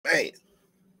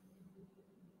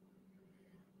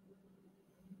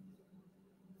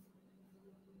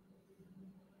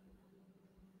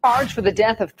Charged for the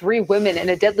death of 3 women in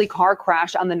a deadly car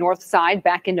crash on the north side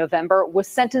back in November was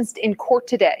sentenced in court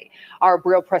today. Our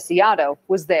Abril Preciado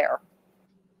was there.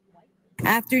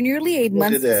 After nearly 8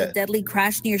 months, a deadly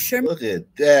crash near Sherman. Look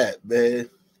at that, man.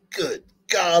 Good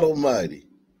God almighty.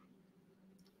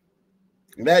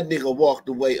 And that nigga walked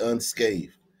away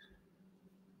unscathed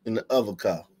in the other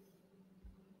car.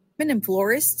 And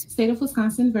florist. State of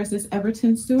Wisconsin versus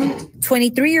Everton Stewart.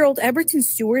 23-year-old Everton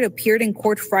Stewart appeared in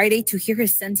court Friday to hear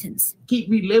his sentence.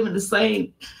 Keep reliving the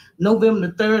same November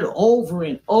the 3rd over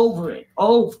and over and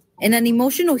over. In an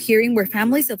emotional hearing where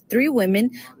families of 3 women,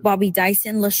 Bobby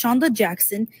Dyson, LaShonda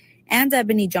Jackson, and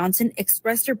Ebony Johnson,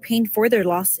 expressed their pain for their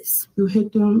losses. You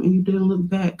hit them and you didn't look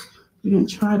back. You didn't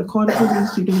try to call the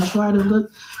police. You didn't try to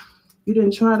look. You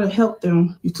didn't try to help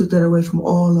them. You took that away from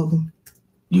all of them.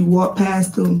 You walked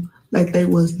past them like they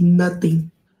was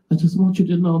nothing. I just want you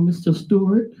to know, Mr.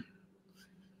 Stewart,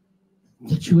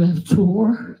 that you have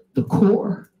tore the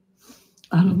core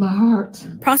out of my heart.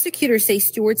 Prosecutors say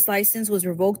Stewart's license was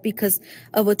revoked because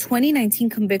of a 2019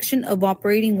 conviction of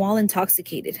operating while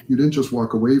intoxicated. You didn't just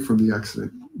walk away from the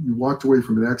accident. You walked away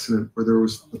from an accident where there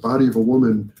was the body of a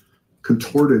woman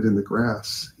contorted in the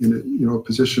grass in a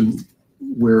position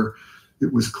where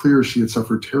it was clear she had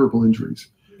suffered terrible injuries.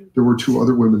 There were 2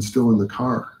 other women still in the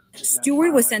car.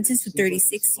 Stewart was sentenced to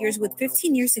 36 years with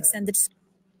 15 years extended.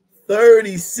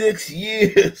 36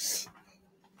 years.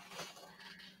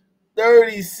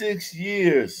 36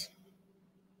 years.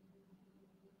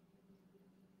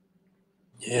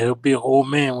 Yeah, he'll be an old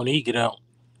man when he get out.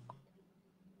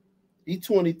 He's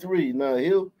 23 now.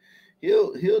 He'll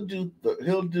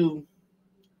do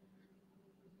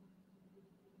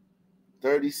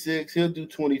 36. He'll do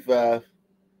 25.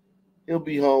 He'll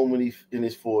be home when he's in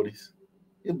his 40s.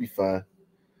 He'll be fine.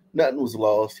 Nothing was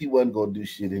lost. He wasn't gonna do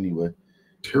shit anyway.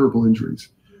 Terrible injuries.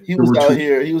 He was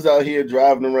out here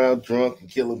driving around drunk and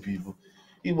killing people.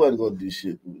 He wasn't gonna do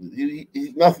shit.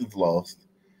 Nothing's lost.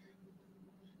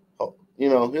 Oh,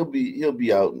 he'll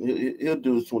be out. He'll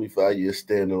do his 25 years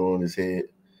standing on his head.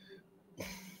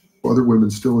 Other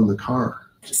women still in the car.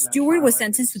 Stewart was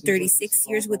sentenced to 36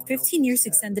 years with 15 years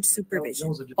extended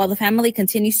supervision. While the family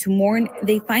continues to mourn,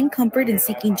 they find comfort in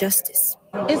seeking justice.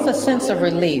 It's a sense of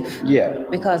relief. Yeah.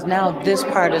 Because now this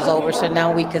part is over, so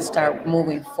now we can start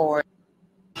moving forward.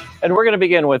 And we're going to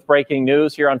begin with breaking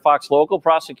news here on Fox Local.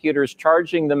 Prosecutors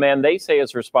charging the man they say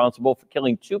is responsible for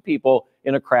killing 2 people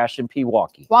in a crash in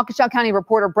Pewaukee. Waukesha County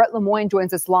reporter Brett Lemoyne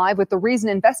joins us live with the reason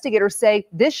investigators say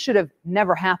this should have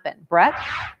never happened. Brett?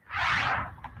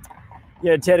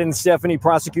 Yeah, Ted and Stephanie,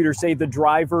 prosecutors say the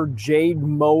driver, Jade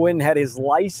Moen, had his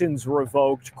license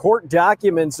revoked. Court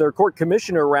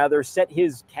commissioner set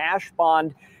his cash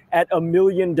bond at $1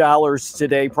 million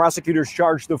today. Prosecutors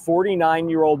charged the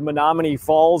 49-year-old Menominee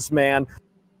Falls man.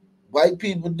 White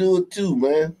people do it too,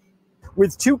 man.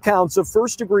 With 2 counts of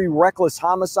first-degree reckless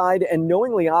homicide and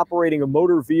knowingly operating a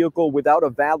motor vehicle without a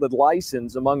valid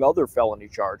license, among other felony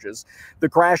charges. The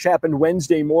crash happened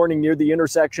Wednesday morning near the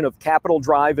intersection of Capitol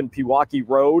Drive and Pewaukee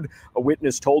Road. A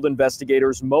witness told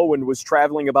investigators Moen was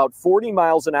traveling about 40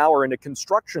 miles an hour in a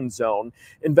construction zone.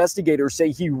 Investigators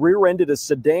say he rear-ended a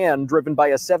sedan driven by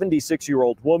a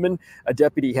 76-year-old woman. A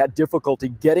deputy had difficulty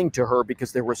getting to her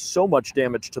because there was so much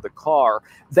damage to the car.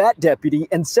 That deputy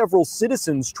and several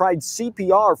citizens tried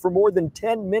CPR for more than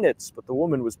 10 minutes, but the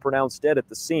woman was pronounced dead at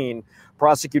the scene.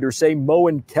 Prosecutors say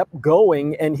Moen kept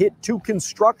going and hit 2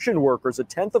 construction workers a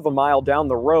 1/10 of a mile down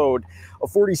the road. A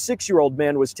 46-year-old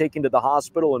man was taken to the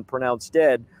hospital and pronounced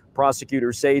dead.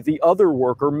 Prosecutors say the other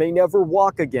worker may never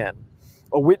walk again.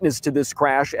 A witness to this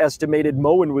crash estimated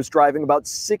Moen was driving about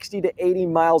 60 to 80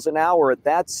 miles an hour at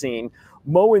that scene.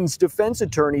 Moen's defense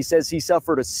attorney says he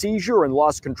suffered a seizure and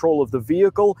lost control of the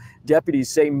vehicle.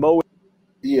 Deputies say Moen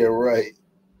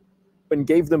and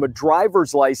gave them a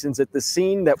driver's license at the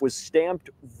scene that was stamped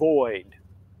void.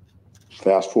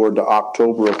 Fast forward to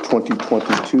October of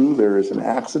 2022, there is an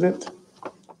accident.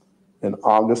 In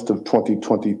August of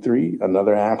 2023,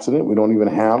 another accident. We don't even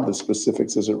have the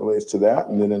specifics as it relates to that.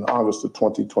 And then in August of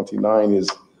 2029, his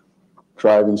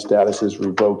driving status is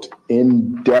revoked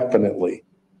indefinitely.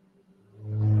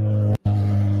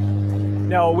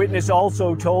 Now, a witness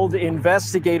also told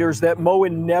investigators that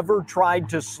Moen never tried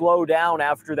to slow down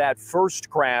after that first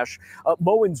crash.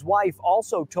 Moen's wife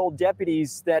also told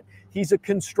deputies that he's a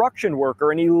construction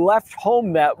worker and he left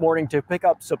home that morning to pick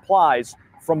up supplies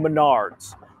from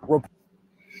Menards.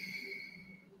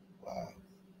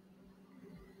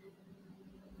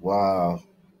 Wow.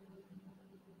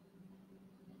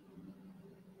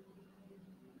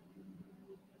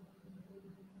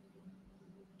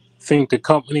 Think the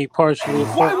company partially.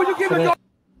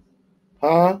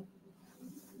 Huh?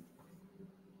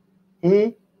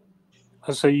 I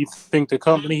say you think the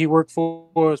company he worked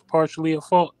for is partially at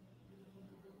fault?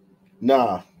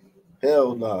 Nah,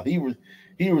 hell nah.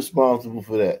 He responsible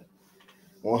for that.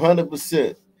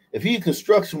 100%. If he a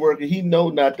construction worker, he know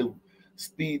not to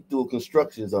speed through a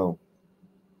construction zone.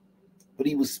 But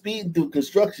he was speeding through a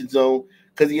construction zone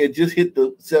because he had just hit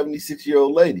the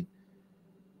 76-year-old lady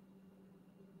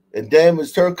and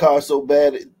damaged her car so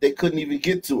bad they couldn't even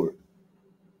get to her.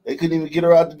 They couldn't even get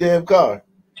her out the damn car.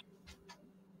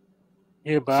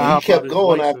 Yeah, but So how he about kept his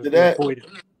going license after being that. voided?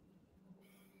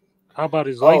 How about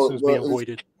his Oh, license well, being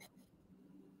voided?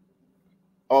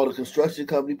 Oh, the construction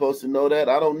company supposed to know that?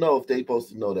 I don't know if they supposed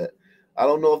to know that. I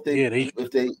don't know if they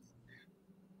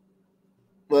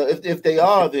well if they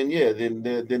are, then yeah, then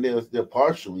they're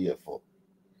partially at fault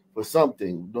for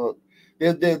something.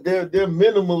 They're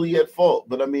minimally at fault,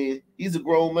 but I mean he's a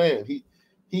grown man.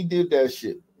 He did that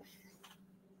shit.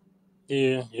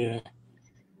 Yeah.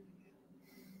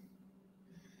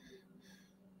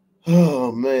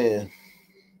 Oh man.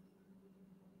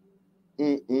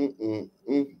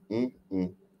 Mm.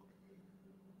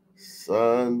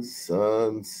 Sons.